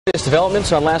Latest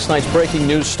developments on last night's breaking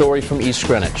news story from East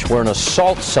Greenwich, where an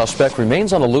assault suspect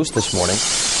remains on the loose this morning.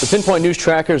 The Pinpoint News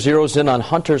Tracker zeroes in on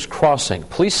Hunter's Crossing.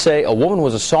 Police say a woman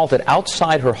was assaulted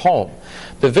outside her home.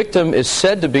 The victim is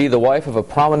said to be the wife of a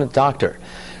prominent doctor.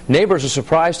 Neighbors are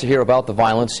surprised to hear about the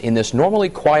violence in this normally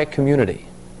quiet community.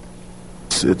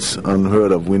 It's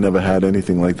unheard of. We never had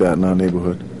anything like that in our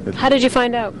neighborhood. How did you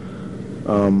find out?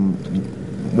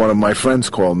 One of my friends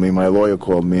called me, my lawyer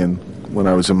called me, and when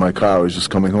I was in my car, I was just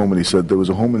coming home, and he said there was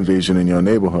a home invasion in your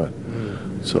neighborhood.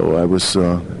 So I was,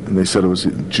 and they said it was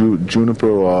Juniper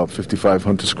or 55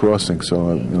 Hunter's Crossing.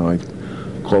 So I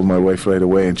called my wife right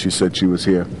away, and she said she was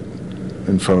here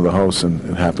in front of the house, and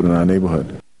it happened in our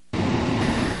neighborhood.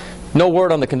 No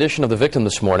word on the condition of the victim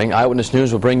this morning. Eyewitness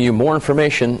News will bring you more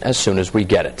information as soon as we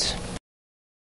get it.